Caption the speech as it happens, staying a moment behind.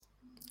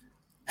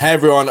Hey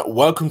everyone,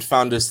 welcome to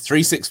Founders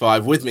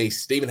 365 with me,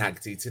 Stephen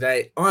Haggerty.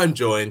 Today, I'm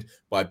joined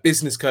by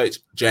business coach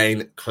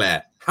Jane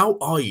Clare. How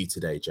are you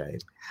today, Jane?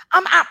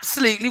 I'm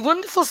absolutely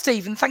wonderful,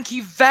 Stephen. Thank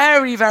you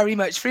very, very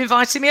much for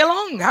inviting me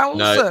along. How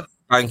awesome.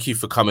 Thank you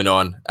for coming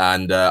on.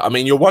 And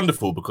you're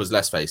wonderful because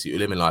let's face it, you're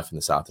living life in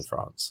the south of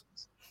France.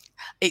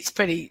 It's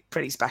pretty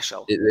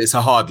special. It's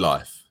a hard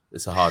life.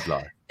 It's a hard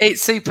life.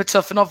 It's super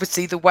tough. And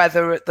obviously the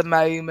weather at the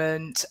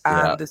moment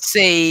and the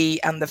sea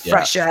and the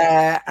fresh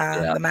air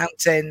and the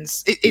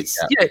mountains.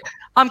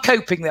 I'm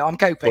coping though. I'm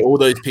coping. For all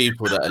those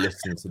people that are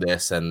listening to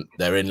this and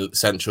they're in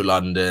central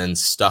London,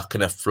 stuck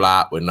in a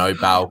flat with no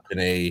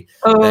balcony.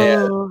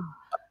 I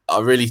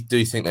really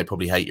do think they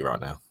probably hate you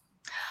right now.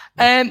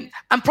 And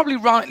probably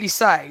rightly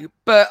so.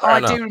 But I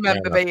do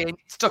remember being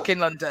stuck in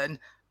London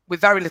with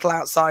very little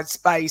outside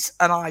space,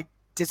 and I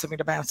did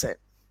something about it.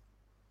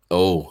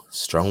 Oh,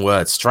 strong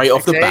words. Straight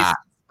off the bat.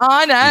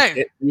 I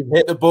know. You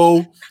hit the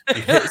ball. You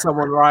hit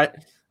someone right.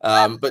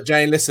 But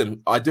Jane,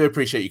 listen, I do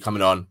appreciate you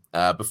coming on.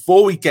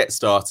 Before we get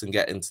started and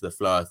get into the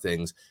flow of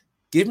things,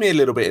 give me a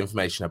little bit of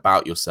information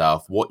about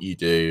yourself, what you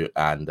do,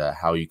 and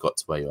how you got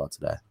to where you are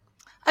today.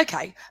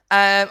 Okay.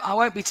 I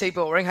won't be too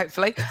boring,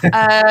 hopefully.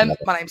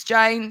 My name's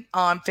Jane.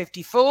 I'm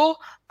 54.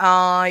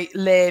 I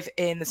live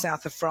in the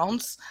south of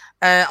France.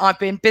 I've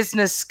been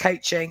business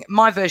coaching.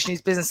 My version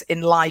is business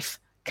in life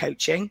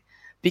coaching,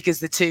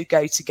 because the two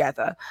go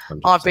together.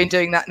 100%. I've been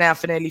doing that now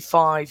for nearly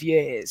 5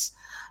 years.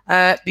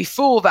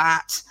 Before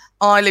that,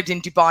 I lived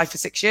in Dubai for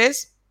 6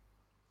 years.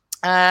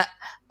 I'm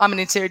an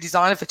interior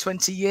designer for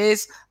 20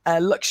 years,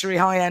 luxury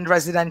high-end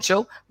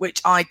residential, which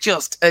I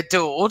just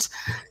adored,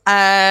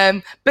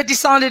 but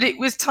decided it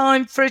was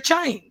time for a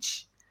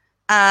change.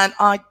 And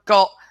I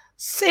got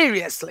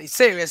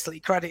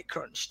seriously credit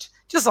crunched,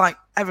 just like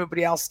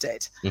everybody else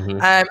did. Mm-hmm.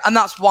 And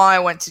that's why I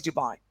went to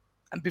Dubai.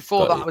 And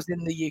before that, I was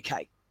in the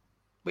UK,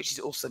 which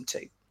is awesome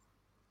too.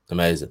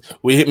 Amazing.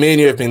 Me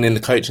and you have been in the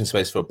coaching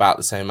space for about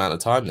the same amount of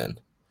time then.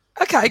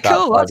 Okay,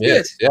 cool. That's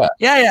good.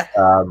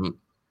 Yeah.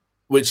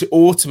 Which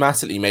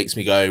automatically makes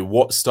me go,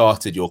 what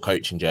started your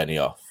coaching journey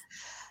off?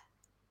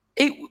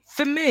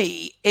 For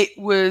me, it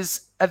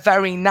was a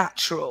very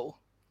natural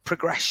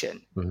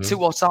progression to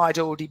what I'd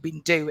already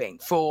been doing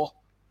for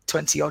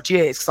 20 odd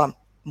years, because I'm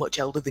much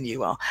older than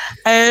you are.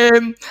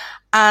 And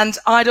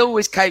I'd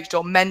always coached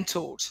or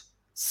mentored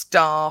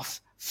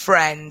staff,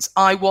 friends.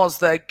 I was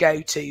the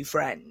go-to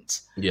friend.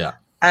 Yeah.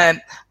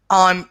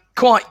 I'm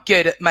quite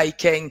good at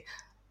making,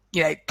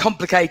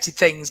 complicated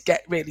things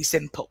get really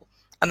simple,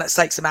 and let's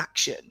take some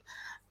action.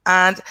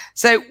 And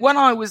so when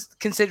I was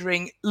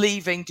considering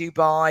leaving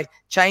Dubai,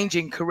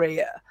 changing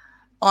career,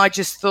 I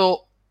just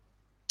thought,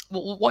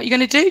 well, what are you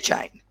going to do,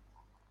 Jane?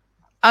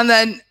 And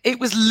then it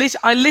was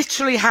I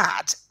literally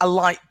had a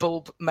light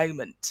bulb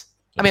moment.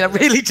 I mean, I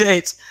really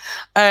did.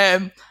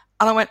 And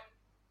I went,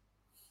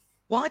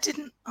 why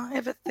didn't I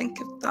ever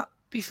think of that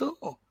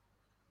before?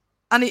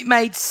 And it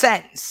made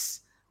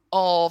sense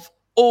of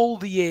all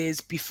the years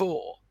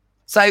before.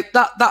 So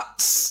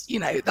that's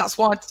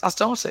why I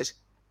started.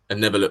 And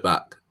never look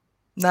back.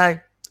 No,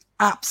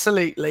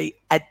 absolutely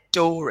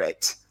adore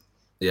it.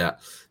 Yeah.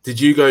 Did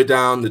you go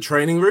down the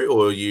training route,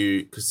 or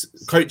because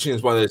coaching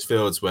is one of those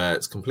fields where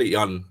it's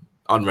completely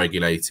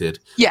unregulated.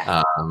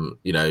 Yeah.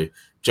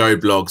 Joe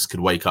Blogs could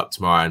wake up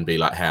tomorrow and be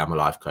like, hey, I'm a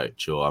life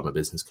coach or I'm a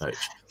business coach.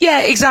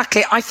 Yeah,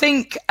 exactly. I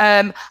think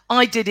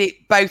I did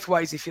it both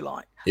ways, if you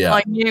like. Yeah.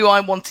 I knew I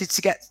wanted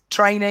to get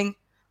training.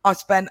 I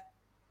spent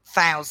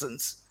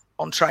thousands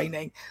on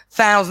training,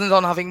 thousands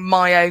on having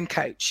my own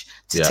coach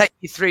to take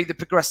you through the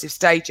progressive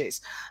stages.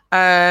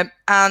 But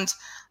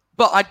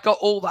I'd got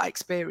all that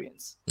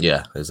experience.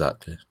 Yeah,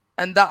 exactly.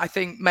 And that, I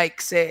think,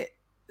 makes it...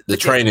 The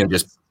training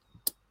just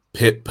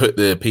put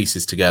the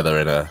pieces together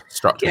in a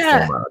structured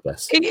format, I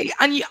guess.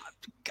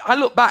 I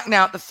look back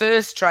now at the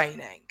first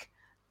training,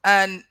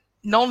 and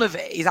none of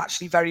it is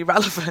actually very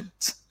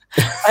relevant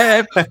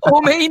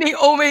or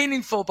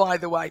meaningful, by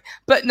the way.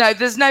 But no,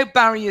 there's no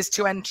barriers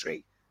to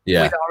entry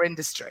with our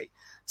industry.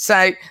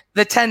 So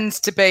there tends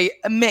to be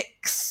a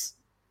mix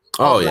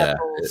of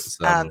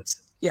levels.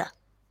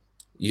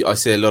 I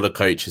see a lot of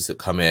coaches that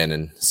come in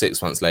and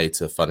 6 months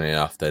later, funny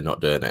enough, they're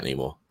not doing it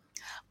anymore.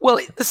 Well,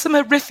 there's some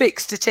horrific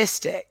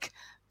statistic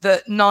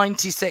that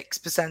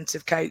 96%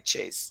 of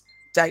coaches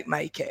don't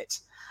make it.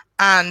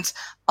 And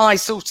I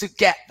sort of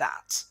get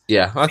that.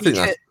 Yeah, I think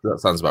that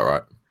sounds about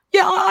right.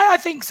 Yeah, I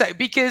think so,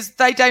 because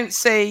they don't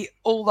see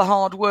all the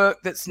hard work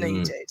that's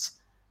needed.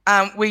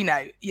 And we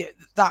know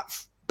that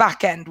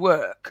back-end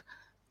work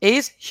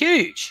is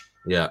huge.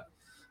 Yeah.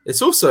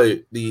 It's also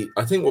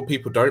I think what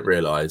people don't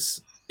realise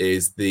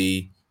is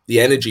the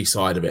energy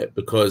side of it,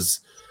 because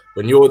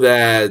when you're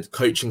there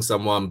coaching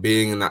someone,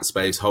 being in that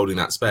space, holding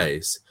that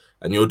space,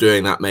 and you're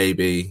doing that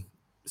maybe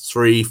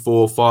 3,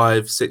 4,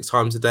 5, 6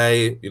 times a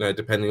day,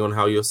 depending on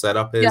how your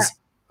setup is,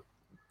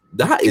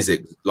 that is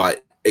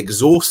like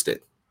exhausting.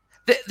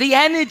 The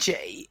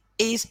energy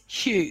is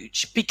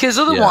huge, because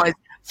otherwise,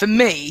 for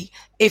me,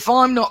 if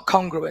I'm not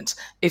congruent,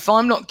 if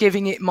I'm not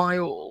giving it my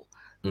all,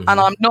 and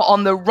I'm not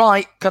on the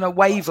right kind of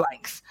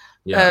wavelength,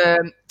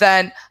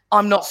 then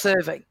I'm not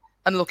serving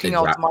and looking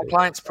after my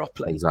clients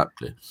properly.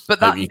 Exactly. But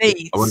that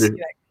needs.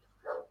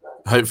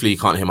 Hopefully, you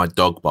can't hear my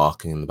dog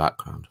barking in the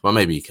background. Well,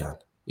 maybe you can.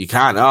 You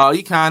can. Oh,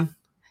 you can.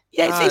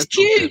 Yeah, it's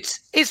cute.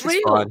 It's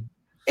real. Fine.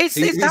 He's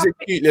a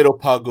cute little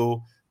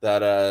puggle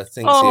that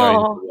thinks he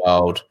owns the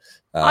world.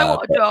 I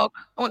want a dog.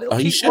 I want a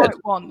little cute white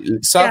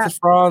one. South of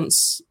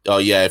France. Oh,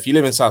 yeah. If you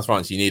live in South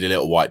France, you need a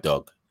little white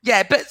dog.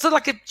 Yeah, but it's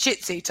like a Shih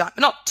Tzu type,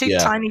 not too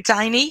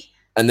tiny.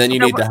 And then you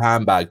need the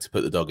handbag to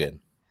put the dog in.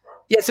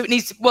 Yeah, so it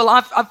needs. Well,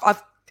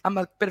 I'm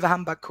a bit of a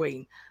handbag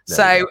queen.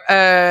 So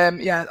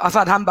I've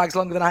had handbags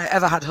longer than I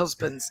ever had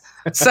husbands.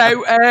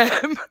 So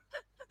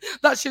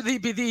that should be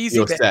the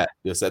easy bit.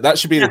 You're set. That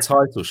should be the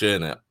title,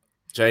 shouldn't it?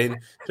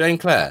 Jane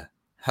Clare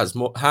has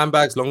more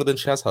handbags longer than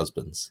she has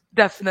husbands.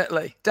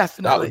 Definitely.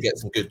 That would get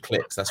some good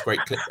clicks. That's great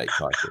clickbait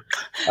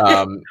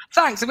title.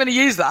 Thanks. I'm going to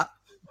use that.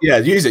 Yeah,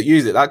 use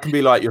it. That can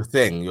be like your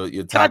thing.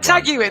 Your tag. Can I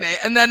tag you in it,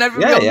 and then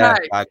everyone will know?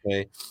 Tag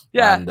me.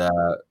 Yeah. And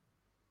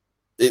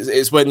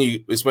it's when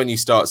you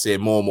start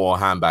seeing more and more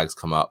handbags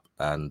come up,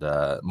 and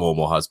more and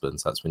more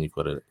husbands. That's when you've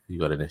got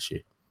an issue.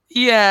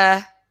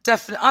 Yeah,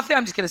 definitely. I think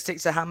I'm just going to stick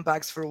to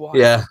handbags for a while.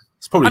 Yeah,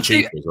 it's probably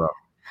cheaper as well.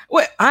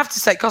 Well, I have to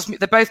say,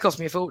 they both cost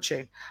me a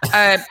fortune.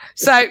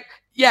 So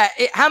yeah,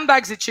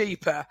 handbags are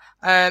cheaper.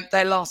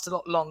 They last a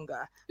lot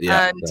longer.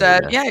 Yeah, and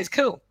it's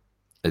cool.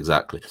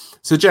 Exactly.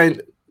 So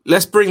Jane,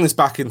 let's bring this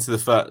back into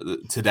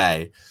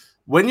today.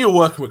 When you're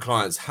working with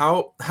clients,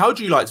 how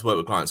do you like to work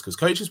with clients? Because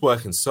coaches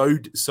work in so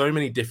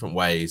many different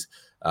ways.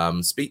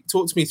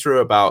 Talk to me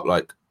through about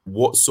like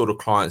what sort of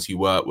clients you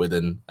work with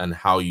and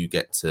how you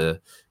get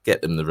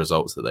them the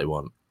results that they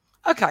want.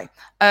 Okay,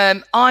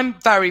 I'm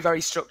very,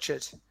 very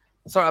structured.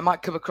 Sorry, I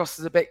might come across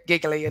as a bit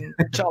giggly and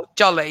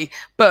jolly,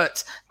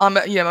 but I'm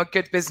a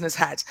good business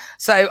head.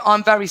 So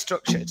I'm very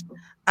structured,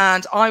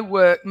 and I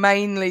work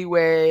mainly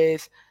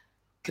with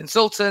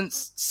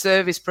consultants,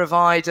 service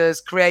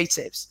providers,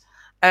 creatives,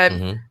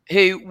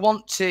 who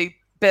want to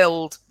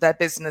build their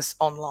business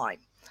online,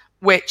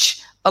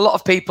 which a lot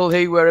of people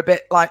who were a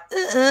bit like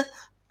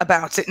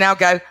about it now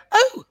go,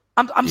 oh,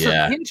 I'm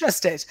suddenly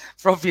interested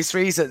for obvious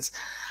reasons,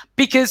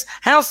 because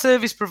how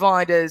service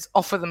providers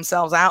offer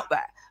themselves out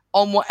there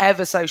on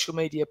whatever social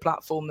media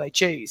platform they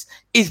choose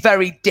is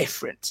very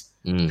different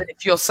than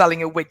if you're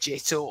selling a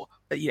widget or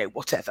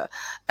whatever.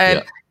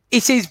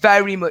 It is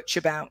very much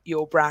about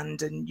your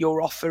brand and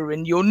your offer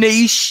and your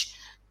niche.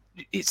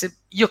 It's a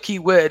yucky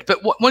word, but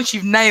once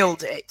you've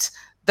nailed it,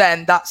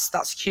 then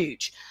that's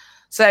huge.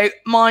 So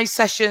my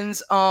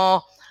sessions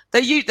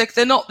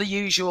they're not the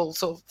usual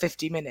sort of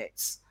 50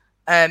 minutes,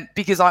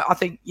 because I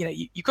think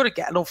you've got to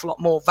get an awful lot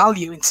more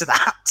value into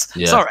that.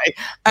 Yeah, sorry,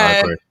 I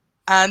agree.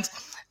 And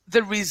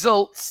the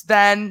results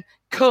then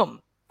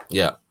come.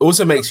 Yeah,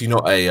 also makes you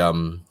not a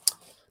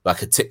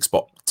like a tick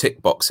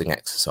boxing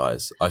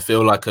exercise. I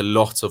feel like a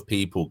lot of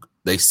people,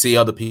 they see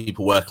other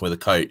people working with a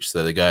coach,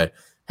 so they go,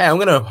 hey, I'm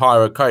going to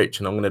hire a coach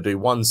and I'm going to do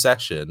one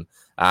session,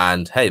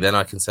 and hey, then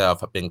I can say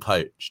I've been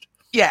coached.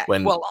 Yeah,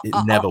 when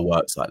it never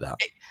works like that.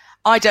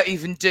 I don't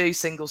even do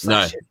single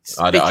sessions.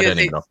 No, I don't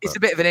even it's a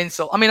bit of an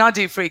insult. I mean, I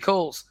do free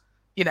calls.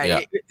 You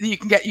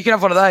can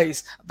have one of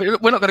those,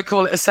 but we're not going to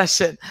call it a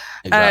session.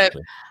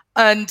 Exactly.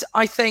 And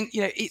I think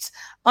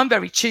I'm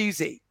very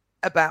choosy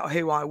about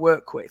who I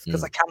work with,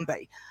 because I can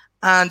be,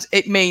 and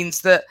it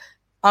means that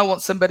I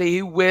want somebody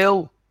who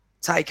will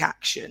take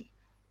action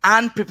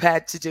and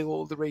prepared to do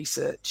all the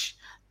research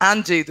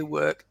and do the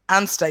work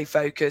and stay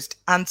focused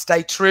and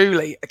stay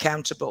truly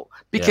accountable.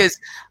 Because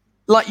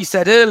like you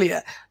said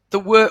earlier, the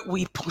work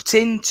we put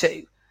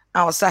into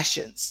our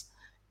sessions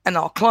and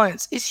our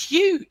clients is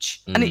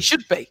huge, and it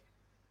should be.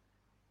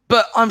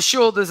 But I'm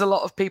sure there's a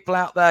lot of people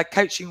out there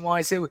coaching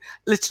wise who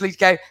literally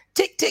go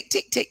tick, tick,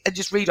 tick, tick, and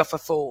just read off a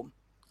form.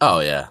 Oh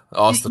yeah.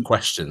 Ask the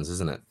questions,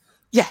 isn't it?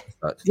 Yeah.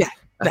 Like, yeah.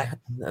 No.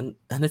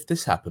 And if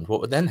this happened,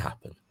 what would then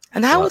happen?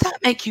 And how would that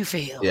make you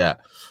feel? Yeah.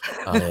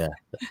 Oh yeah.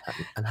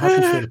 And how do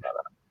you feel about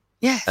that?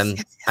 Yes.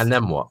 And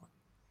then what?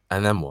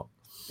 And then what?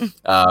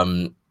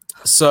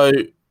 So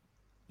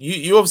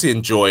you obviously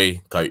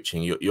enjoy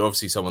coaching. You're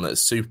obviously someone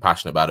that's super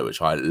passionate about it,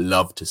 which I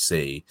love to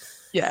see.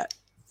 Yeah.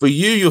 For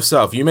you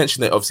yourself, you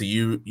mentioned that obviously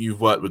you've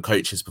worked with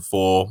coaches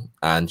before,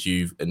 and do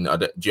you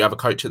have a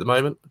coach at the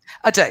moment?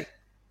 I do.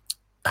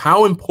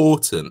 How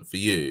important for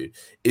you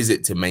is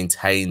it to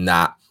maintain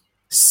that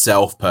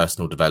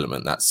personal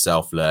development, that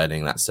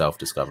self-learning, that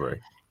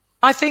self-discovery?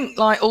 I think,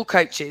 like all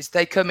coaches,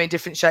 they come in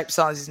different shapes,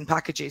 sizes and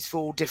packages for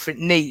all different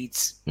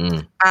needs.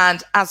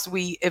 And as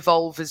we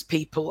evolve as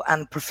people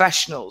and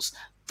professionals,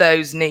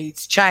 those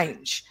needs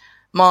change.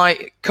 My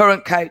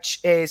current coach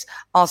is,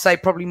 I'll say,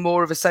 probably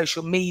more of a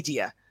social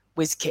media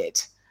whiz kid,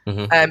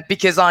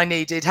 because I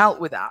needed help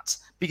with that.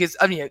 Because,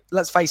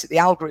 let's face it, the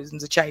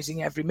algorithms are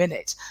changing every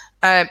minute.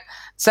 And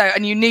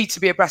you need to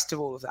be abreast of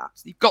all of that.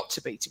 You've got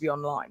to be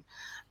online.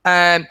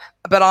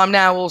 But I'm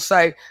now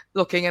also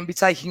looking and be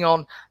taking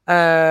on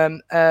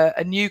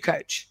a new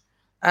coach.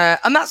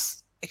 And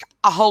that's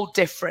a whole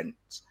different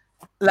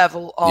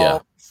level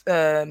of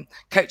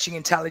coaching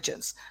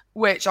intelligence,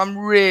 which I'm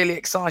really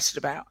excited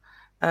about.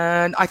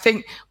 And I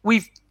think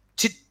we've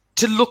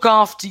to look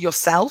after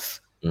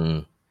yourself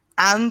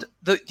and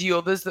the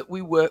others that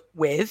we work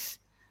with,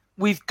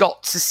 we've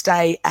got to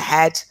stay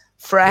ahead,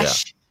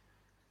 fresh.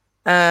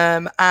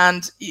 And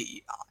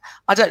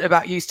I don't know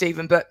about you,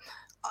 Stephen, but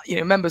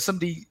remember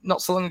somebody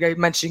not so long ago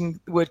mentioning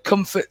the word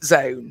comfort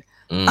zone.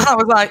 And I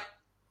was like,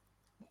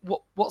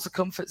 what's a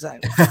comfort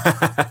zone?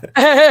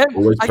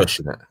 Always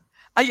pushing it.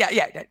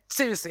 No,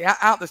 seriously,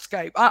 out the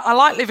scope. I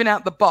like living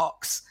out the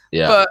box,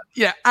 but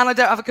and I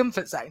don't have a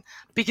comfort zone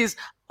because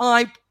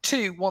I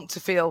too want to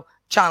feel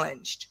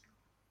challenged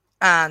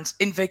and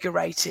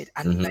invigorated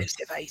and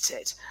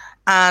motivated,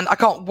 and I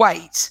can't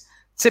wait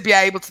to be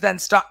able to then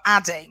start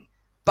adding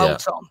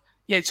bolt on,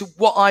 to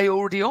what I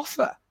already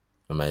offer.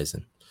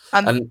 Amazing.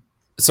 And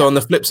so on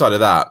the flip side of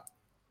that,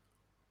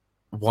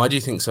 why do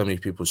you think so many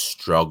people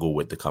struggle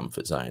with the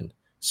comfort zone,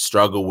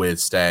 struggle with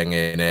staying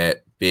in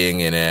it,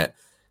 being in it?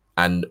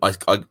 And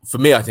for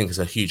me, I think it's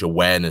a huge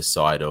awareness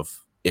side of,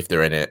 if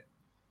they're in it,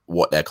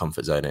 what their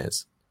comfort zone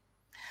is.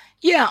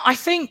 Yeah, I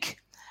think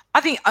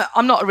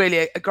I'm not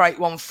really a great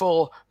one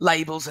for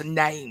labels and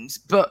names,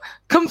 but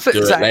comfort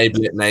zone.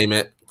 Label it, name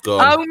it. Go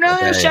on. Oh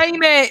no,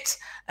 shame it.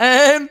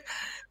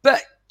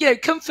 But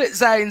comfort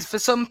zones for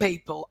some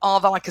people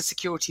are like a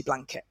security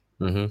blanket.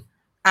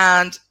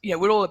 And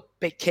we're all a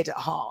big kid at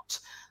heart,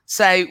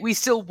 so we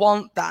still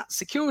want that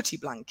security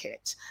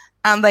blanket,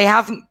 and they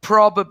haven't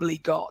probably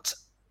got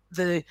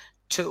the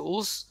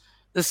tools,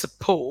 the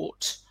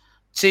support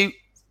to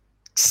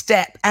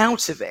step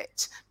out of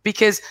it,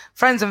 because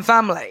friends and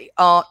family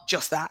are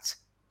just that.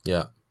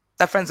 Yeah,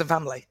 they're friends and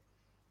family,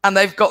 and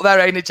they've got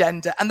their own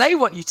agenda, and they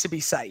want you to be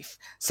safe.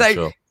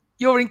 So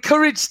you're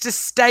encouraged to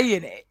stay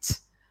in it.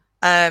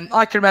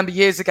 I can remember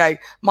years ago,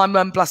 my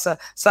mum, bless her,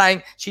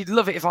 saying she'd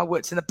love it if I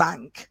worked in a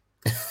bank.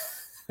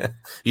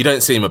 You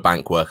don't seem a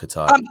bank worker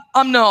type.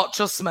 I'm not,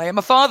 trust me. And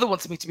my father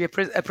wanted me to be a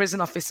prison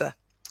officer.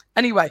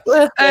 Anyway.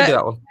 Well, do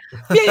that one.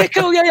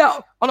 Cool. Yeah.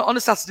 On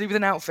a Saturday with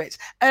an outfit.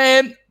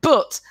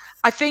 But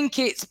I think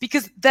it's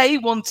because they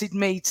wanted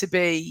me to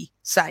be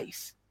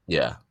safe.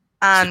 Yeah.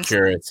 And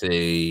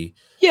security.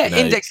 Yeah,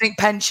 indexing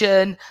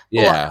pension.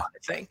 All that kind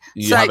of thing.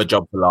 You have a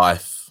job for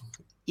life.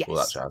 Yes. All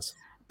that jazz.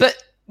 But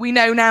we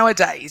know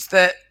nowadays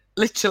that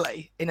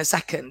literally in a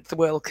second, the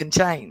world can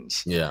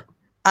change. Yeah.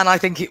 And I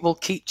think it will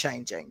keep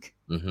changing.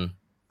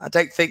 I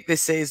don't think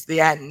this is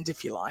the end,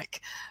 if you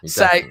like.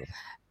 Definitely. So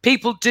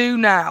people do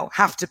now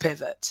have to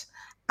pivot.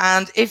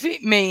 And if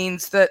it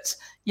means that,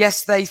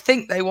 yes, they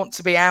think they want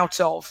to be out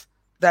of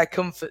their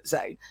comfort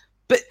zone,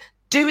 but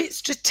do it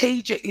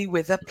strategically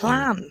with a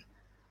plan.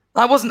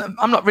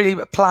 I'm not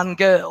really a plan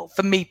girl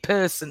for me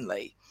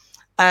personally.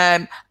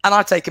 And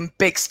I've taken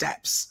big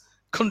steps,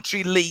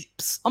 country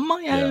leaps on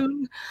my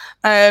own,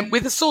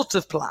 with a sort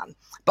of plan,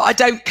 but I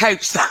don't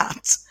coach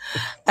that.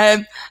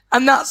 And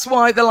that's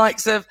why the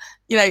likes of,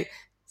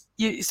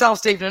 yourself,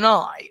 Stephen, and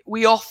I,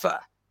 we offer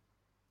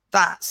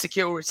that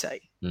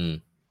security.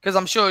 Because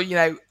I'm sure,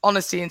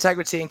 honesty,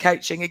 integrity, and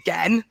coaching,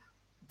 again,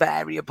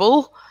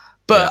 variable,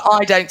 but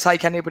I don't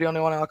take anybody on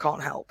who I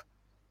can't help.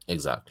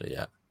 Exactly,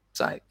 yeah.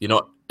 So you're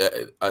not,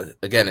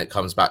 again, it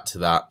comes back to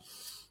that,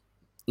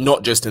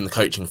 not just in the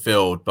coaching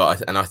field,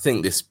 but I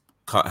think this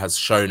has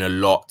shown a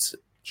lot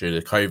during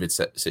the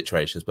COVID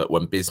situations, but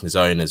when business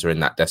owners are in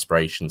that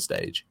desperation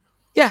stage.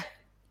 Yeah.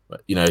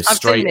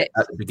 Straight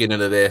at the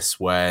beginning of this,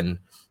 when,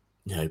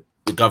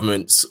 the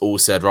government's all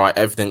said, right,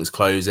 everything's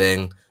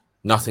closing,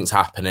 nothing's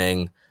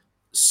happening.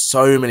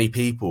 So many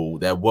people,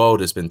 their world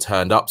has been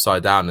turned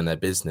upside down in their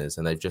business,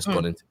 and they've just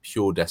gone into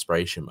pure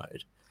desperation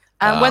mode.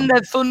 And when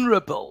they're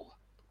vulnerable,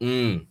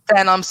 then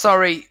I'm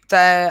sorry,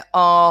 there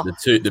are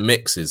the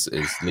mix is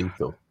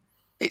lethal.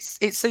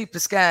 It's super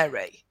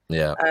scary.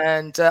 Yeah.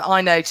 And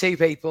I know two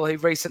people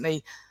who've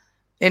recently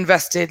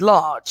invested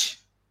large.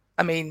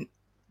 I mean,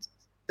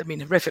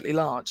 horrifically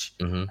large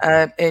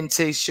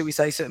into, should we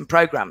say, certain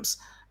programs.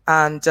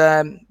 And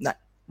no,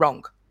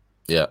 wrong.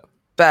 Yeah.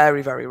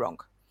 Very, very wrong.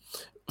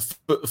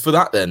 For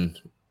that, then,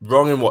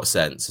 wrong in what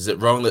sense? Is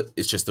it wrong that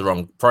it's just the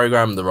wrong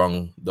program, the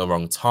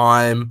wrong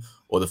time,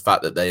 or the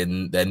fact that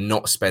they're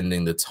not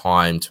spending the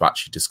time to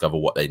actually discover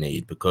what they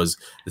need? Because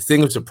the thing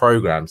with the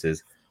programs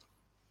is,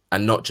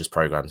 and not just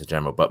programs in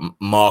general, but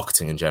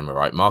marketing in general,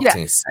 right?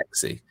 Marketing is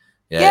sexy.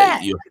 Yeah.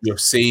 You're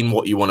seeing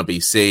what you want to be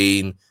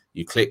seen.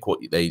 You click what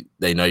they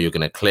know you're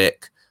going to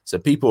click. So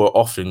people are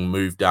often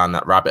moved down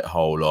that rabbit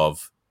hole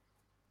of,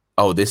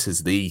 oh, this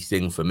is the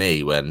thing for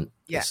me, when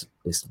it's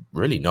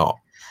really not.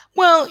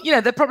 Well,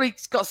 they probably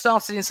got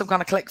started in some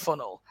kind of click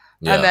funnel,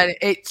 and then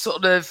it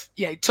sort of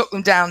took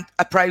them down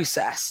a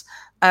process.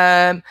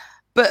 But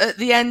at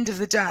the end of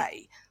the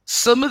day,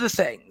 some of the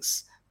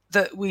things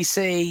that we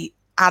see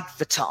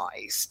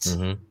advertised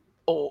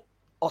or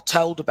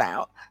told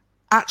about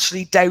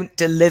actually don't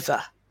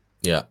deliver.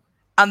 Yeah.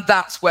 And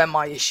that's where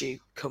my issue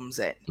comes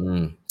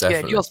in.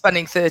 If you're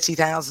spending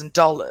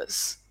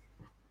 $30,000,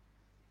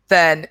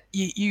 then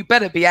you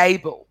better be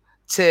able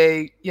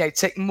to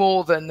tick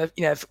more than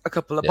a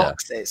couple of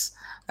boxes.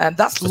 And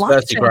that's for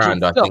 30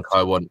 grand. I think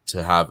I want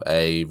to have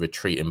a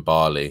retreat in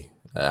Bali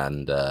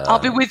And I'll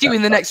be with you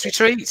in the next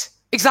retreat.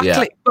 Exactly.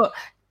 Yeah. But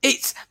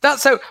it's that.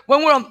 So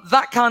when we're on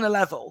that kind of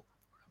level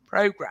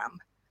program,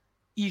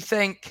 you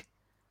think,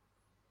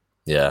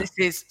 this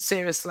is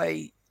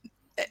seriously,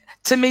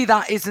 to me,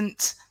 that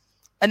isn't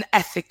an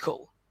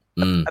ethical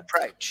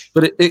approach.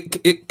 But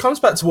it comes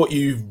back to what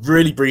you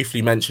really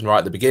briefly mentioned right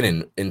at the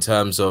beginning in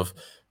terms of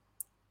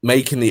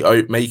making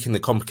the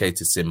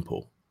complicated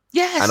simple.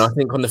 Yes. And I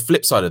think on the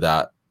flip side of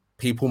that,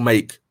 people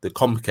make the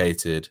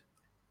complicated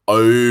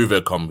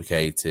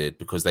overcomplicated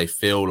because they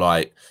feel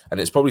like, and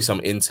it's probably some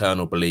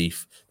internal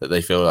belief that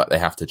they feel like they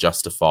have to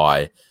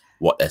justify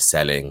what they're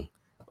selling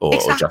or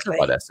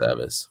justify their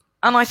service.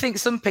 And I think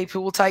some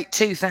people will take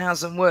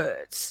 2,000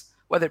 words,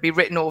 whether it be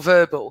written or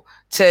verbal,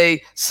 to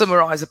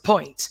summarize a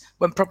point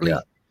when probably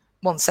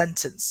one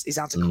sentence is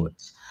adequate.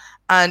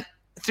 And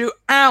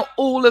throughout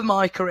all of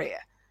my career,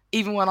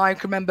 even when I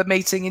can remember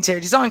meeting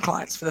interior design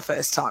clients for the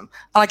first time,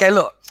 and I go,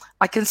 look,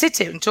 I can sit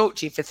here and talk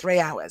to you for 3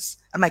 hours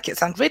and make it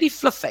sound really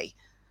fluffy,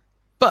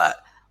 but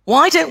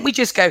why don't we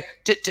just go,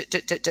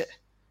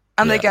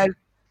 and they go,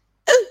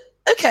 oh,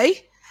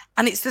 okay.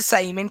 And it's the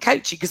same in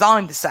coaching, because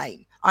I'm the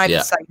same. I have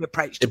the same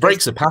approach. It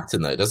breaks a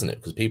pattern though, doesn't it?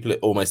 Because people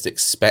almost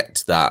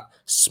expect that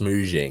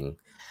smoothing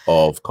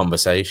of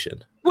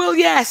conversation. Well,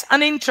 yes.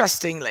 And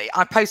interestingly,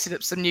 I posted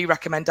up some new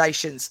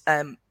recommendations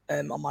on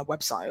my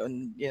website,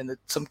 and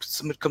some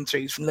had come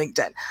through from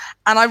LinkedIn,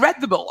 and I read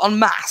them all en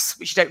masse,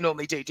 which you don't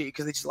normally do you?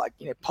 Because they just like,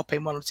 pop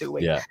in 1 or 2 a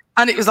week. Yeah.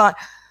 And it was like,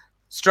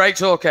 straight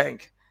talking,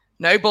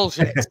 no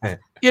bullshit.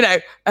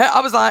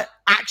 I was like,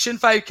 action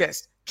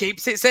focused,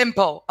 keeps it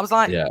simple. I was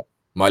like,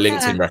 my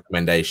LinkedIn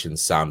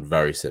recommendations sound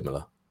very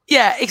similar.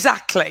 Yeah,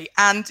 exactly.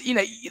 And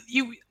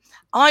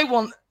I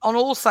want on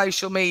all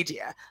social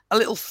media a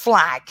little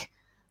flag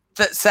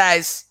that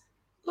says,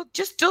 look,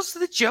 just does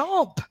the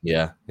job.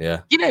 Yeah.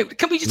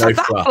 Can we just have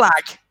that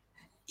flag?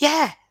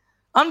 Yeah.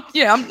 I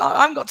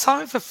haven't got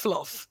time for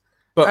fluff.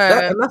 But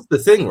and that's the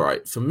thing,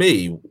 right? For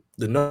me,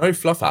 the no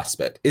fluff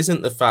aspect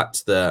isn't the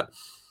fact that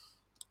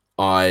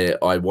I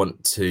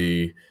want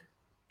to,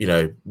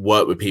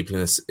 work with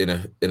people in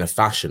a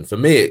fashion. For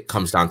me, it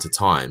comes down to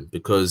time,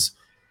 because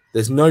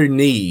there's no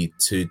need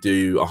to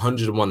do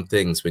 101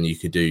 things when you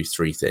could do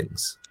 3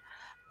 things.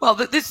 Well,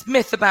 this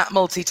myth about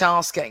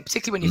multitasking,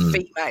 particularly when you're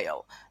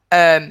female.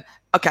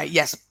 Okay,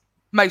 yes,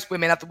 most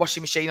women have the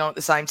washing machine on at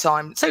the same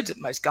time. So do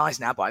most guys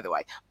now, by the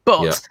way.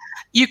 But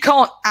you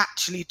can't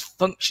actually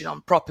function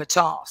on proper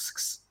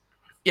tasks,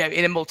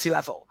 in a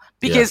multi-level,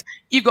 because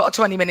you've got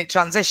a 20-minute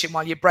transition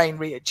while your brain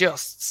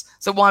readjusts.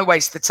 So why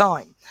waste the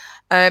time?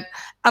 And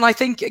I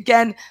think,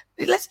 again,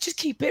 let's just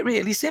keep it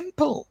really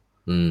simple.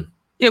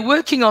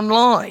 Working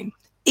online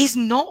is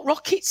not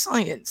rocket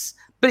science,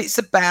 but it's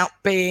about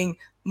being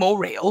more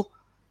real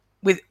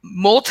with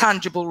more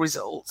tangible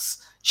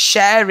results,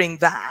 sharing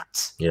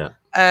that.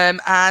 And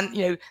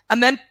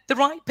then the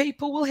right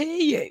people will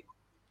hear you.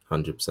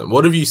 100%.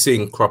 What have you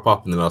seen crop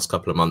up in the last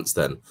couple of months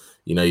then?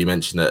 You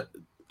mentioned that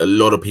a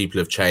lot of people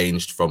have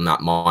changed from that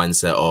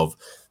mindset of,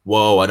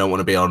 whoa, I don't want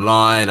to be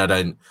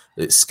online.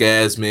 It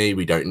scares me.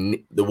 We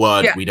don't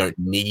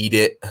need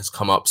it has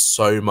come up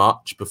so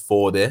much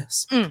before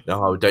this.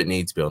 No, I don't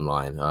need to be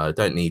online. I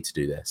don't need to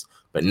do this.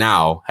 But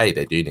now, hey,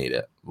 they do need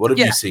it. What have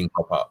you seen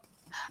crop up?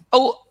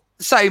 Oh,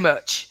 so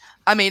much.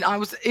 I mean, I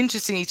was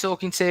interestingly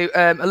talking to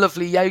a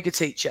lovely yoga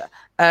teacher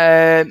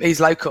who's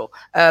local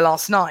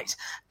last night,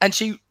 and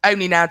she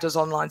only now does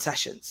online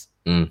sessions.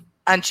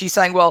 And she's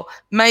saying, well,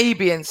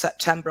 maybe in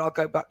September I'll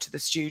go back to the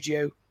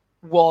studio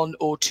 1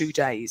 or 2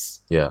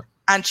 days. Yeah.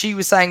 And she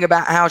was saying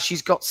about how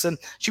she's got some,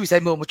 she would say,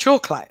 more mature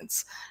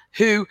clients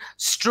who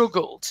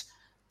struggled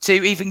to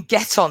even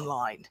get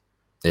online.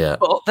 Yeah.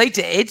 But they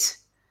did.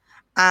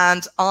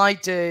 And I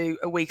do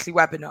a weekly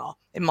webinar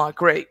in my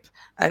group,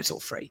 and it's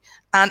all free.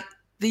 And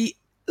the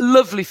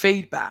lovely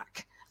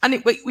feedback,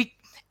 and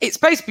it's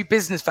basically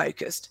business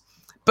focused,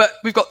 but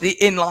we've got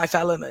the in-life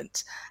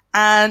element.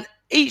 And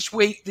each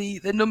week, the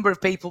number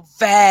of people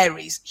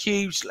varies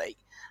hugely.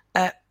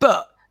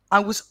 But I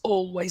was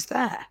always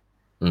there.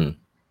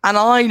 And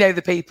I know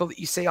the people that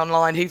you see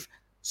online who've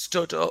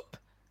stood up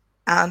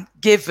and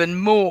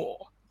given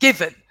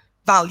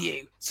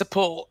value,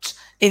 support,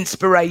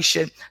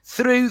 inspiration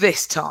through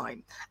this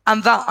time.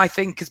 And that, I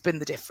think, has been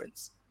the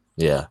difference.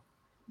 Yeah.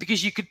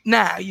 Because you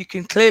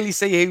can clearly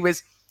see who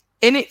was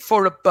in it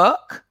for a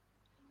buck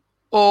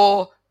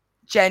or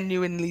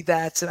genuinely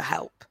there to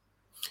help.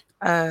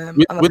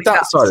 With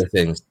that side of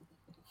things,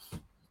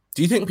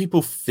 do you think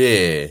people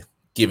fear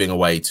giving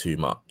away too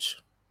much?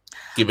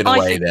 Giving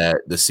away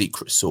the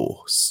secret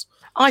sauce?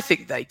 I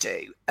think they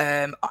do.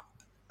 I'm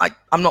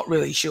not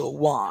really sure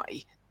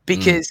why.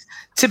 Because,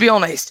 to be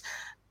honest,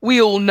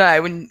 we all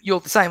know, and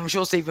you're the same, I'm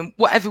sure, Stephen,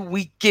 whatever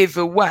we give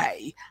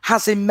away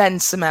has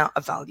immense amount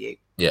of value.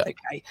 Yeah.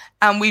 Okay.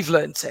 And we've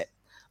learnt it.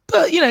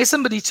 But,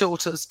 somebody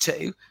taught us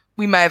too.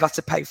 We may have had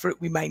to pay for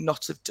it. We may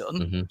not have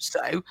done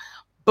so.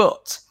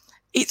 But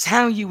it's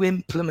how you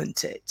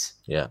implement it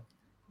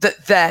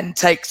that then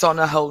takes on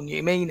a whole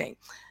new meaning.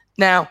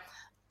 Now,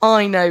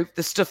 I know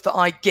the stuff that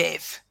I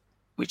give,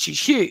 which is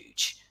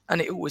huge,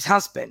 and it always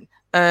has been.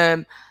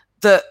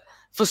 That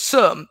for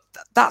some,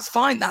 that's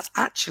fine. That's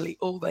actually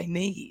all they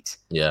need.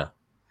 Yeah.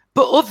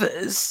 But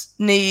others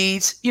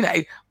need,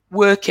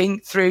 working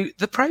through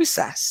the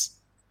process.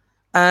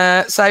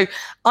 So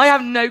I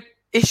have no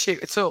issue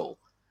at all.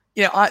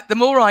 The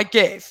more I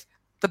give,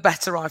 the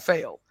better I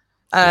feel.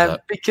 Exactly.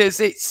 Because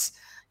it's,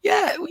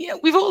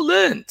 we've all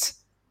learnt.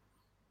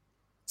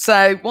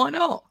 So why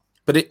not?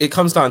 But it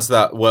comes down to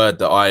that word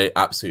that I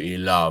absolutely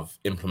love,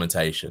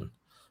 implementation.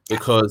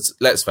 Because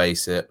let's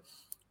face it,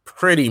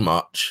 pretty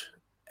much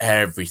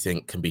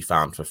everything can be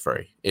found for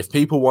free. If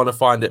people want to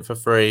find it for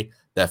free,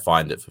 they'll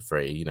find it for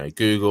free.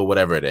 Google,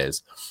 whatever it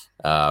is.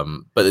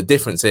 But the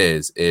difference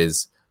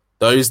is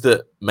those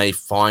that may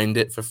find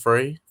it for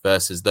free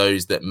versus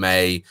those that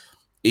may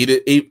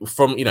either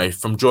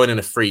from joining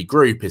a free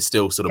group is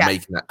still sort of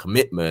making that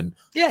commitment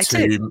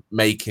to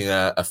making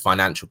a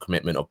financial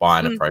commitment or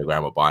buying a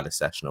program or buying a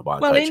session or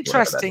buying. Well,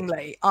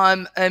 interestingly,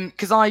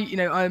 because I'm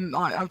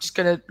just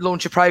going to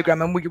launch a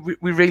program and we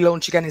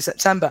relaunch again in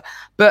September,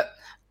 but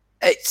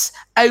it's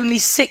only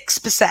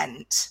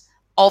 6%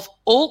 of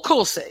all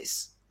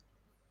courses.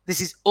 This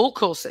is all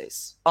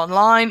courses,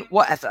 online,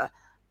 whatever,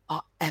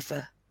 are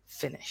ever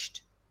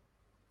finished.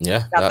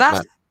 Yeah, now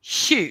that's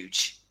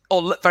huge.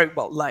 Or very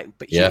low,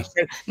 but huge.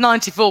 So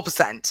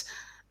 94%.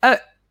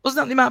 Wasn't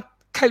that the amount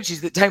of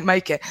coaches that don't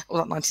make it? Or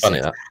was that 96?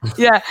 Funny that.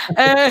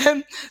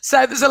 Yeah.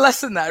 So there's a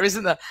lesson there,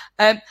 isn't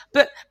there?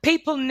 But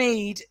people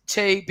need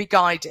to be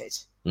guided.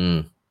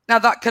 Now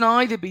that can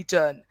either be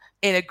done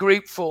in a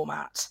group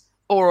format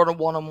or on a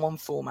one-on-one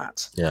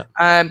format. Yeah.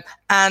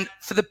 And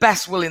for the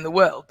best will in the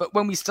world. But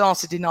when we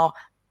started in our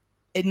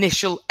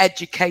initial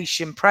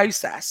education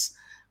process,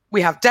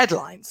 we have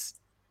deadlines.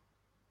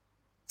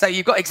 So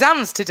you've got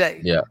exams to do.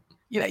 Yeah.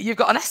 You've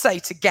got an essay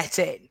to get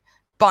in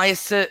by a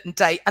certain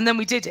date. And then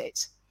we did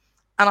it.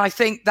 And I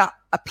think that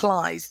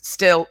applies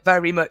still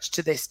very much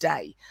to this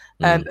day.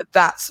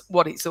 That's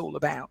what it's all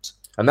about.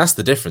 And that's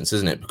the difference,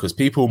 isn't it? Because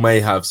people may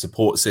have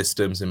support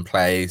systems in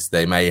place.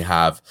 They may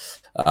have,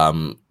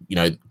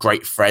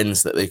 great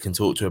friends that they can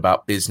talk to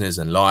about business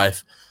and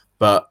life.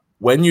 But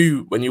when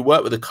you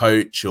work with a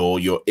coach or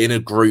you're in a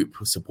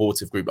group, a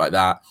supportive group like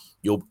that,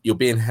 you're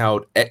being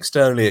held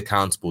externally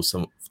accountable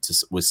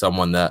with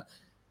someone that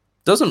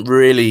doesn't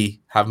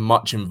really have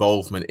much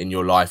involvement in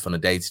your life on a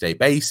day-to-day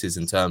basis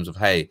in terms of,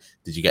 hey,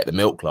 did you get the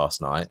milk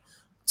last night?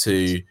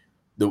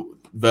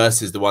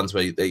 Versus the ones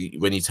where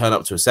when you turn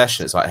up to a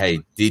session, it's like,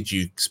 hey, did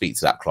you speak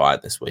to that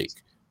client this week?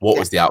 What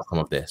was the outcome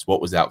of this? What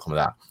was the outcome of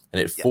that?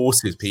 And it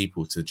forces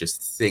people to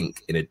just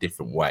think in a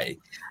different way.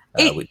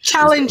 It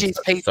challenges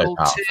people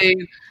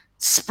to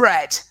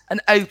spread and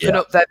open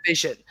up their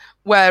vision.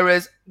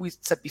 Whereas we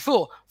said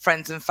before,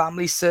 friends and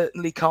family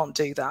certainly can't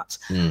do that.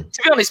 To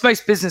be honest,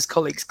 most business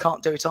colleagues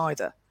can't do it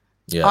either.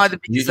 Yeah. Either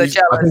because they're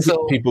jealous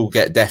or people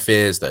get deaf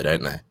ears though,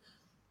 don't they?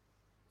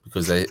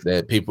 Because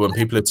when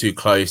people are too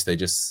close, they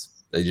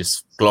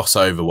just gloss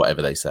over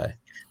whatever they say.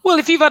 Well,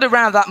 if you've had a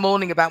row that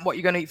morning about what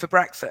you're going to eat for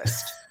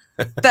breakfast,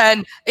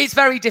 then it's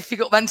very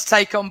difficult then to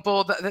take on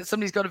board that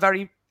somebody's got a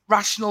very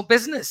rational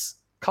business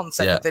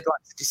concept that they'd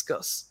like to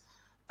discuss.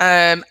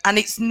 And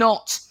it's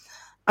not,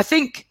 I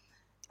think,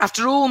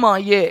 after all my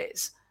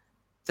years,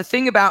 the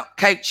thing about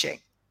coaching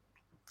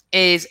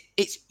is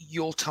it's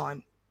your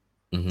time.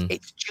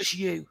 It's just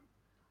you.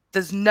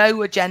 There's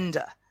no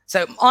agenda.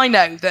 So I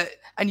know that,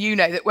 and you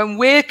know that when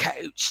we're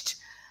coached,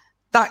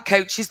 that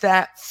coach is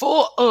there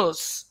for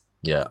us.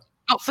 Yeah.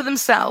 Not for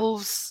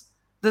themselves.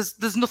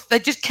 There's nothing, they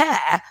just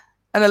care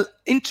and are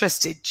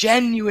interested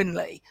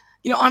genuinely.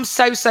 I'm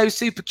so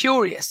super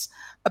curious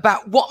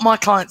about what my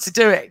clients are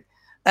doing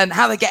and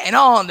how they're getting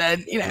on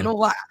and, and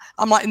all that.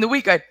 I'm like in the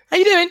week going, how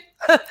you doing?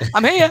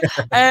 I'm here.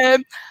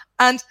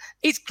 And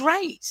it's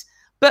great,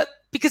 but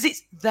because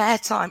it's their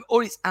time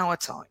or it's our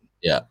time.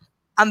 Yeah.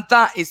 And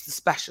that is the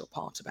special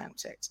part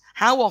about it.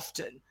 How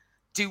often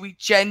do we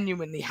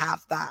genuinely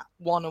have that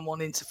one-on-one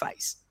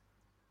interface?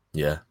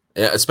 Yeah.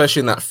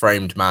 Especially in that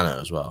framed manner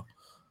as well.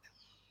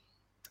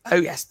 Oh,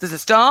 yes. There's a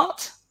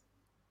start.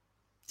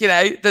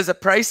 There's a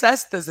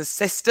process. There's a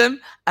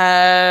system.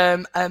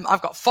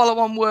 I've got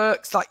follow-on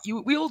works like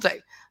we all do.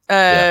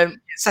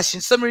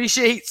 Session summary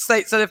sheets.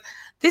 They sort of,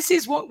 this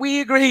is what we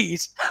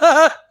agreed.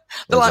 They're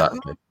exactly.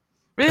 like,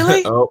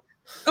 really?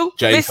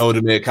 Jane's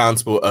holding me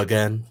accountable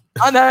again.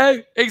 I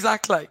know,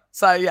 exactly.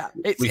 So, yeah.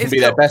 We can be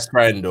their best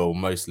friend or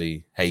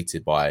mostly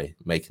hated by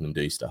making them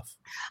do stuff.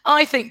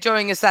 I think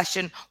during a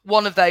session,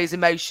 one of those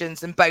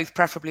emotions and both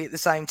preferably at the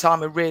same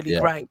time are really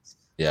great.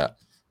 Yeah.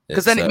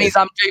 Because then it means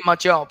I'm doing my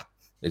job.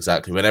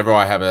 Exactly. Whenever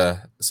I have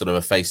a sort of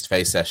a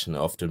face-to-face session,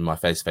 often my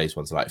face-to-face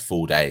ones are like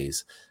full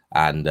days.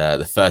 And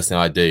the first thing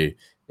I do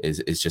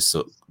is just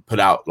sort of put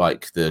out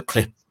like the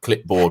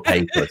clipboard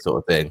paper sort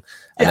of thing.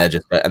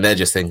 And they're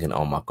just thinking,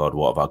 oh my God,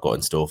 what have I got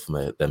in store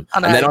for them?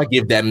 And then I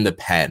give them the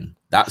pen.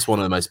 That's one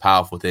of the most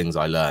powerful things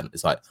I learned.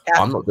 It's like,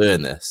 I'm not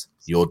doing this.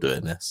 You're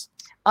doing this.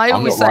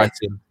 I'm not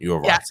writing.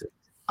 You're writing.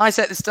 I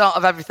say at the start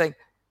of everything,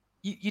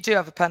 you do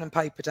have a pen and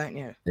paper, don't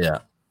you? Yeah.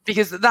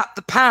 Because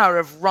the power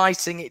of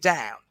writing it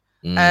down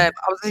I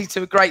was listening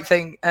to a great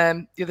thing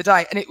the other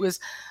day, and it was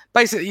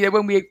basically,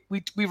 when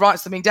we write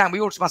something down,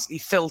 we automatically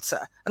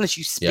filter, unless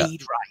you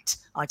speed write.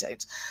 I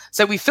don't.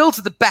 So we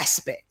filter the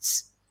best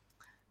bits.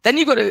 Then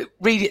you've got to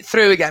read it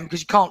through again because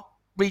you can't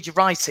read your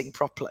writing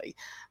properly.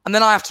 And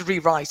then I have to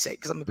rewrite it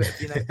because I'm a bit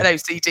of, an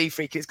OCD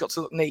freak. It's got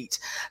to look neat.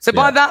 So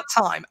by that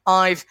time,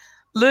 I've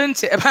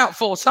learnt it about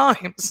 4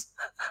 times.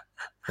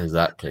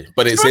 Exactly.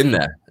 But it's in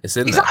there. It's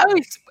in there.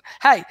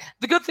 Hey,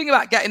 the good thing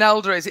about getting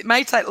older is it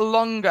may take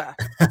longer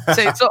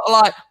to sort of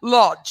like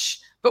lodge.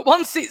 But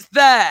once it's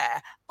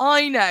there,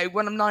 I know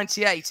when I'm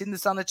 98 in the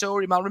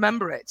sanatorium, I'll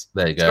remember it.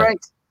 There you go.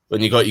 Great.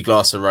 When you got your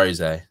glass of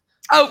rosé.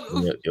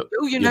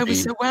 You know me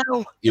so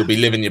well. You'll be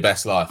living your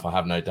best life, I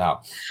have no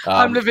doubt.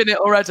 I'm living it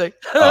already.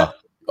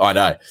 I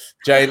know.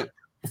 Jane,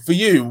 for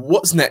you,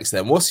 what's next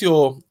then? What's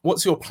your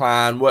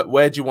plan?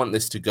 Where do you want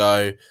this to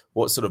go?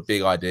 What sort of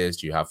big ideas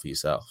do you have for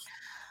yourself?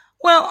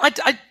 Well,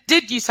 I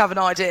did used to have an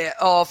idea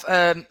of,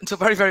 until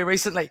very, very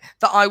recently,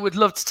 that I would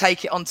love to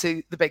take it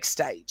onto the big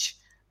stage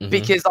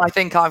because I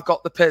think I've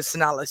got the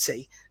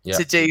personality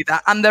to do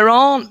that. And there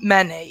aren't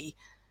many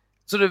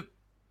sort of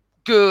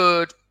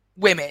good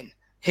women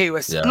who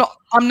are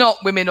I'm not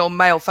women or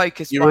male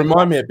focused. You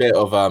remind me a bit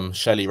of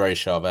Shelley Ray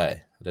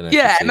Charvet. I don't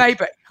know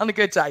maybe on a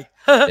good day.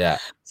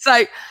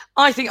 So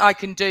I think I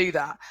can do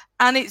that.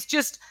 And it's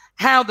just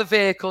how the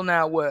vehicle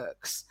now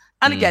works.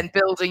 And again,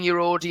 building your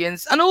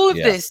audience and all of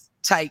this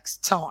takes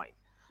time.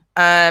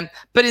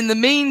 But in the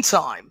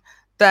meantime,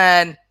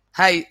 then,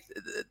 hey,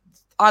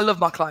 I love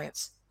my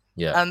clients.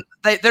 Yeah. And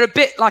they're a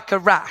bit like a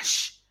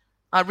rash.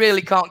 I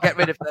really can't get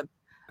rid of them.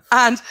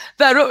 And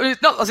they're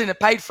not as in a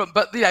paid front,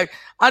 but I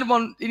had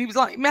one, and he was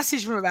like,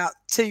 messaged me about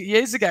 2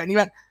 years ago, and he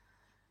went,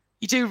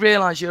 "You do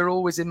realise you're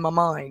always in my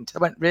mind." I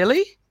went,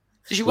 "Really?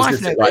 Does your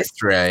wife know like this?"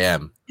 3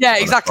 a.m. Yeah,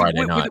 exactly.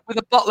 With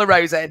a bottle of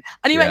rosé in.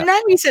 And he went,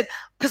 "No," he said,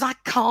 "because I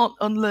can't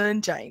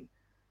unlearn, Jane,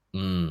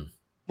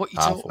 what you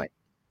taught me."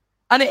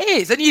 And it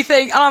is. And you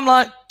think, and I'm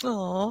like,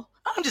 "Oh,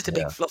 I'm just a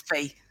big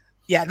fluffy."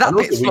 Yeah, that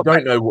bit's we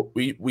don't know what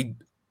we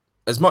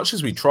as much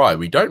as we try,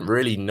 we don't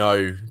really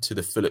know to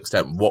the full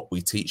extent what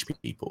we teach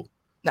people.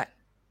 No.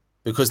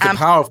 Because the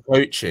power of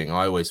coaching,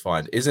 I always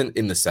find, isn't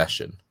in the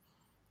session.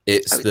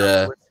 It's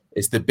the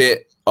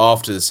bit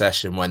after the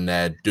session when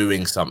they're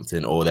doing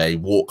something, or they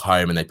walk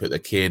home and they put the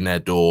key in their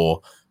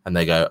door and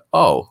they go,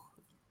 "Oh,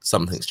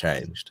 something's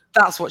changed."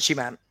 That's what she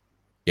meant.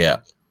 Yeah.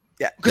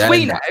 Yeah. Because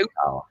we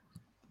know,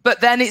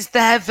 but then it's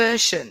their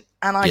version.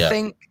 And I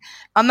think,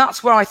 and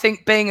that's where I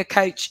think being a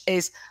coach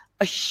is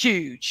a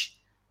huge,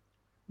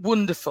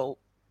 wonderful,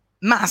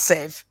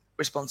 massive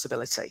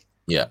responsibility.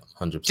 Yeah,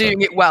 100%.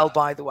 Doing it well,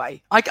 by the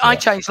way. I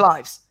changed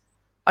lives.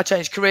 I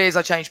changed careers.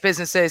 I changed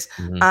businesses.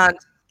 And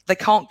they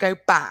can't go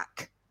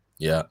back.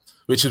 Yeah,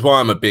 which is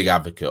why I'm a big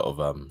advocate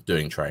of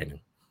doing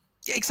training.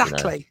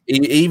 Exactly.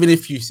 Even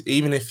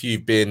if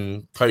you've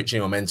been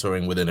coaching or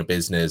mentoring within a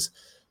business,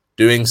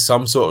 doing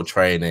some sort of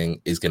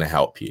training is going to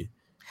help you.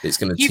 It's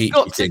going to teach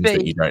you things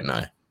that you don't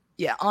know.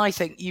 Yeah, I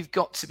think you've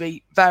got to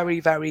be very,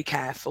 very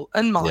careful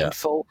and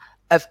mindful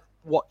of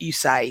what you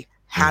say,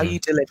 how you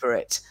deliver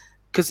it,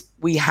 because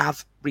we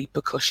have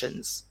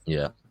repercussions.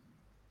 Yeah.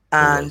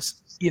 And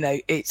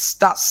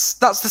that's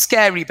the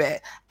scary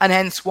bit, and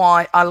hence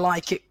why I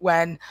like it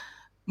when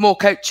more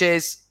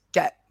coaches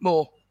get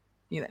more,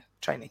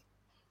 training.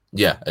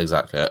 Yeah,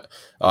 exactly.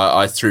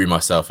 I threw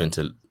myself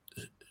into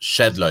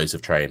shed loads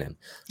of training.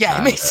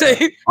 Yeah, me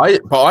too.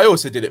 But I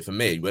also did it for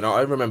me. When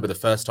I remember the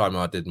first time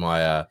I did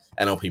my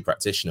NLP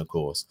practitioner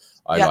course,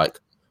 I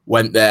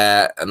went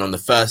there, and on the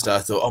first day I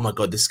thought, "Oh my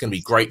God, this is going to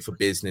be great for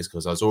business,"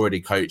 because I was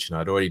already coaching.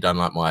 I'd already done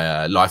like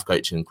my life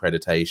coaching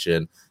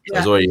accreditation. So I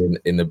was already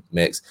in the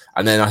mix.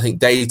 And then I think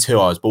day 2,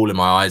 I was bawling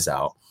my eyes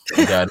out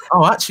and going,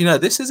 "Oh, actually, no,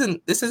 this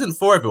isn't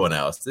for everyone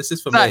else. This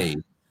is for me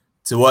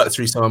to work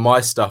through some of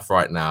my stuff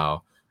right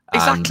now."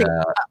 Exactly.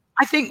 And,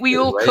 I think we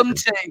all come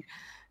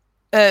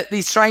to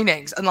these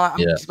trainings, and like I'm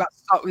just about to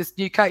start with this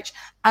new coach,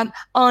 and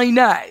I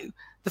know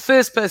the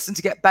first person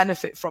to get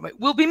benefit from it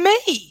will be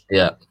me.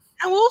 Yeah.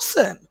 How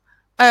awesome.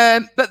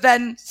 But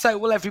then so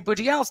will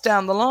everybody else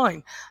down the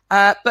line.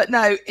 But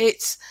no,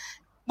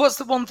 what's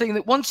the one thing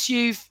that once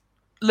you've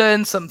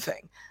learned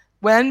something,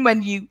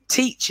 when you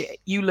teach it,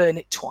 you learn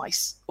it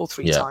twice or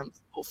 3 times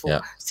or 4.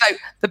 Yeah. So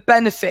the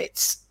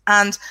benefits,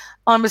 and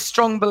I'm a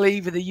strong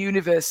believer the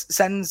universe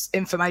sends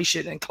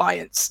information and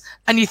clients,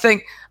 and you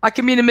think, I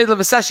can be in the middle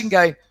of a session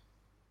going,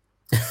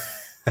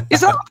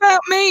 is that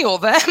about me or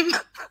them?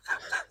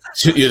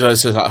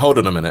 It's like, hold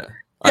on a minute.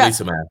 I need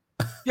some air.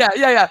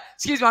 Yeah.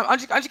 Excuse me, I'm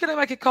just going to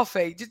make a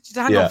coffee. Just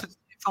hang on for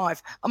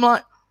 5. I'm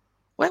like,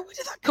 where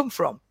did that come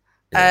from?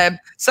 Yeah.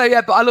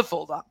 But I love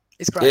all that.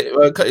 It's great.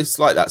 It's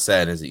like that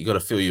saying, is it? You got to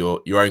fill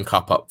your own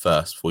cup up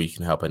first before you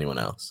can help anyone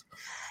else.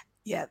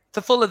 Yeah,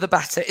 the fuller the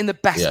better, in the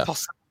best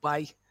possible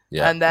way.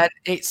 Yeah. And then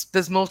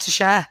there's more to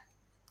share.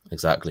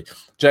 Exactly.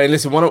 Jane,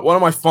 listen, one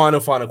of my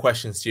final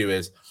questions to you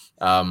is,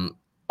 I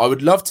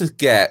would love to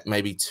get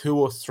maybe 2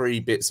 or 3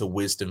 bits of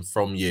wisdom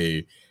from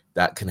you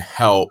that can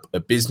help a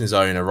business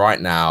owner right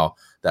now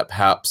that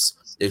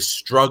perhaps is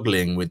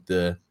struggling with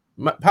the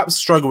perhaps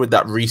struggle with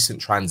that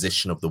recent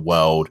transition of the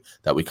world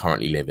that we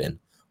currently live in,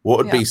 what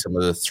would be some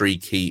of the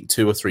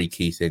two or three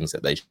key things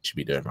that they should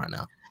be doing right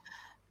now?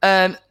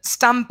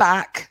 Stand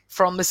back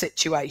from the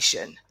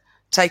situation,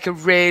 take a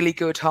really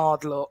good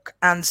hard look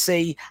and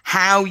see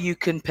how you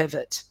can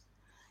pivot.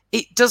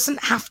 It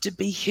doesn't have to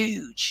be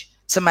huge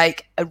to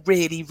make a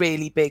really,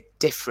 really big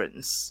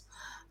difference.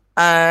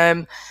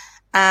 And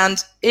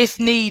if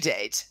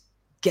needed,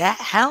 get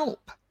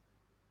help.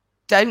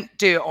 Don't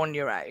do it on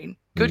your own.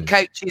 Good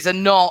coaches are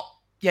not,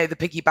 the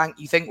piggy bank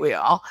you think we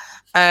are.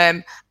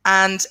 And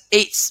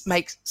it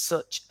makes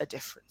such a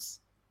difference,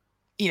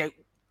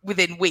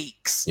 within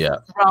weeks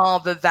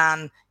rather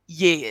than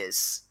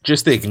years.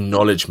 Just the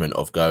acknowledgement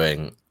of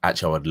going,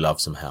 actually, I would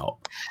love some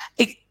help.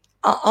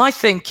 I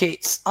think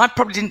I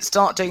probably didn't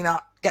start doing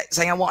that,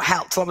 saying I want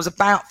help till I was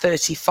about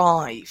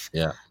 35.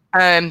 Yeah.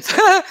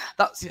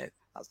 That's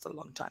a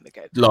long time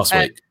ago. Last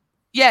week.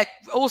 Yeah.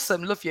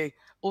 Awesome. Love you.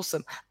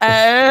 Awesome.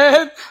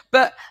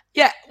 But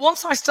yeah,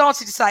 once I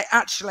started to say,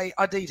 actually,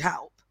 I need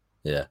help.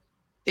 Yeah.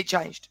 It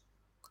changed.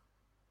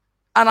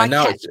 And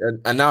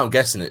now I'm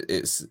guessing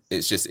it's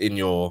just in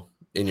your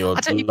I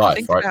don't even life,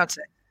 think right? about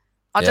it.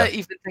 I don't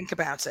even think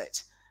about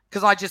it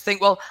because I just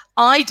think, well,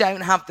 I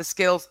don't have the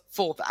skills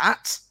for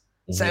that,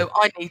 so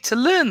I need to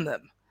learn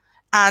them.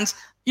 And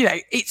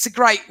it's a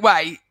great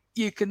way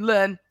you can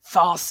learn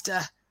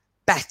faster,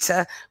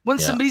 better when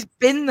somebody's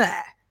been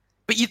there.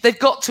 But they've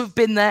got to have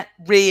been there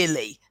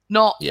really,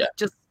 not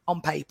just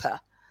on paper.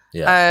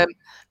 Yeah.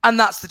 And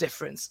that's the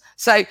difference.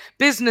 So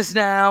business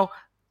now,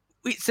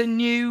 it's a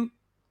new,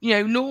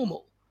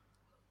 normal.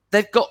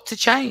 They've got to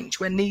change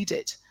when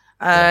needed.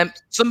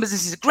 Some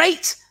businesses are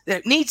great. They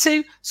don't need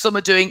to. Some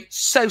are doing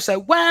so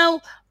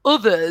well.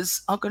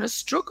 Others are going to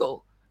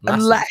struggle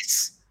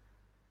unless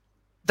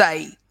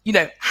they,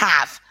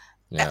 have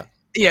a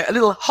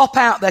little hop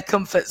out their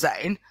comfort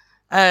zone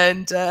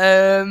and,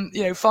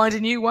 find a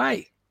new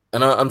way.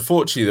 And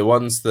unfortunately, the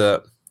ones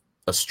that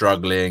are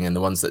struggling and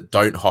the ones that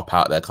don't hop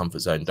out their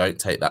comfort zone, don't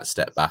take that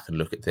step back and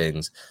look at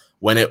things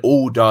when it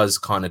all does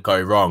kind of go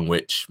wrong,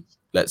 which,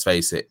 let's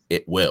face it,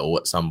 it will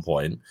at some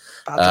point.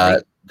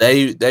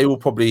 They will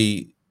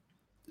probably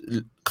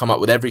come up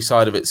with every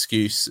side of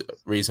excuse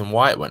reason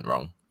why it went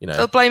wrong.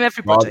 They'll blame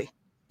everybody.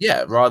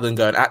 Rather than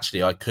going,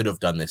 actually, I could have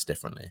done this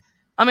differently.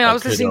 I mean, I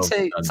was listening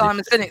to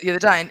Simon Sinek the other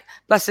day, and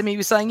bless him, he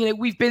was saying,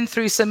 we've been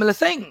through similar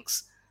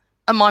things.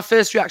 And my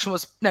first reaction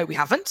was, no, we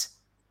haven't.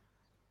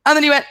 And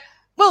then he went,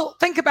 well,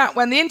 think about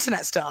when the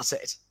internet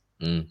started.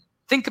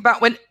 Think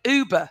about when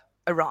Uber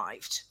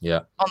arrived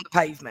on the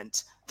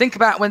pavement. Think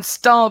about when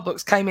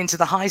Starbucks came into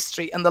the high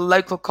street and the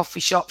local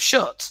coffee shop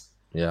shut.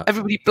 Yeah.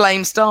 Everybody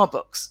blamed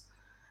Starbucks.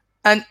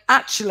 And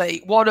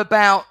actually, what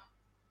about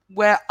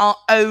where our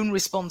own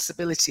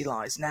responsibility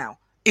lies now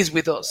is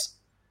with us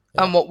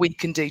and what we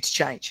can do to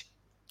change.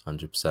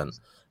 100%.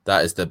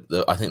 That is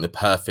I think the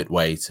perfect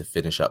way to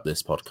finish up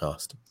this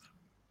podcast.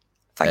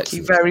 Thank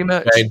you very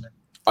much. Jane,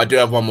 I do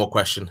have one more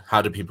question.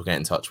 How do people get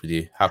in touch with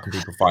you? How can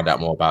people find out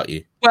more about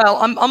you? Well,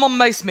 I'm on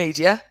most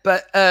media,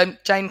 but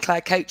Jane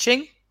Clare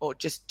Coaching or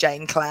just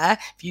Jane Clare.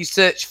 If you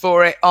search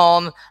for it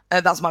on,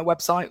 that's my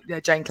website,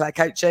 Jane Clare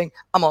Coaching.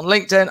 I'm on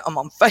LinkedIn. I'm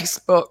on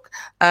Facebook.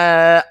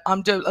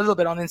 I'm doing a little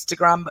bit on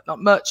Instagram, but not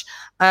much.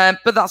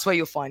 But that's where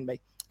you'll find me.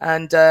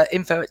 And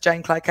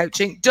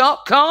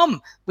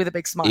info@janeclarecoaching.com with a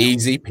big smile.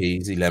 Easy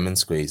peasy, lemon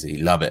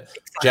squeezy. Love it.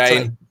 Exactly.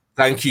 Jane,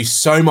 thank you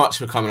so much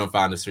for coming on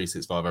Founders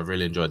 365. I've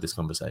really enjoyed this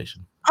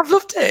conversation. I've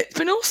loved it. It's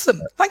been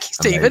awesome. Thank you,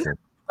 Stephen. Amazing.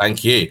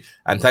 Thank you.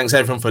 And thanks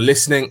everyone for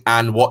listening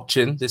and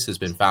watching. This has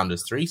been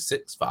Founders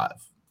 365.